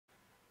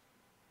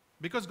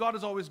Because God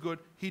is always good,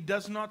 He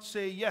does not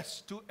say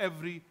yes to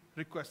every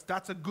request.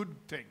 That's a good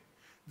thing.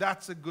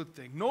 That's a good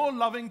thing. No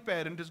loving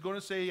parent is going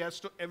to say yes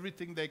to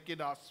everything their kid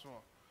asks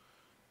for.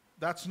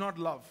 That's not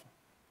love.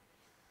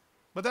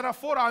 But there are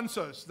 4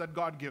 answers that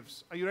God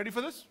gives. Are you ready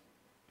for this?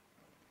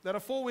 There are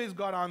 4 ways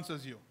God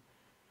answers you.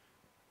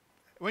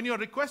 When your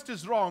request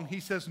is wrong, He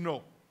says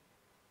no.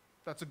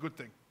 That's a good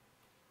thing.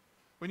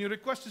 When your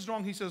request is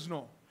wrong, He says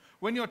no.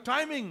 When your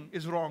timing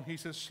is wrong, He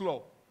says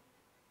slow.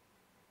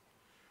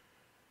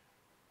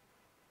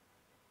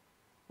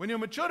 When your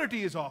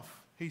maturity is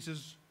off, He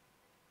says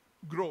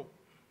grow.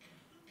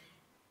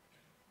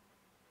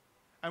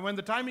 And when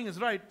the timing is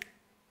right,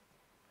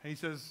 He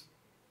says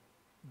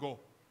go.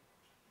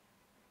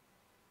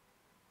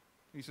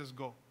 He says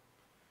go.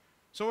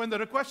 So when the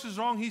request is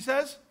wrong, He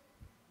says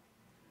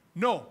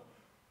no.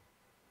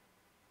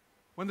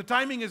 When the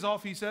timing is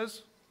off, He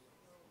says.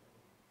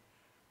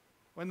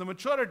 When the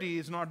maturity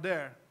is not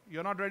there,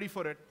 you're not ready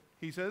for it,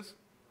 He says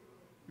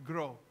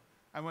grow.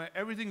 And when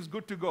everything's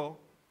good to go,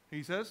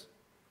 He says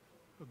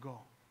go.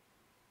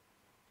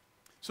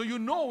 So you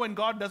know when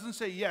God doesn't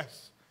say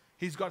yes,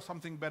 He's got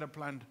something better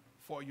planned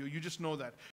for you. You just know that.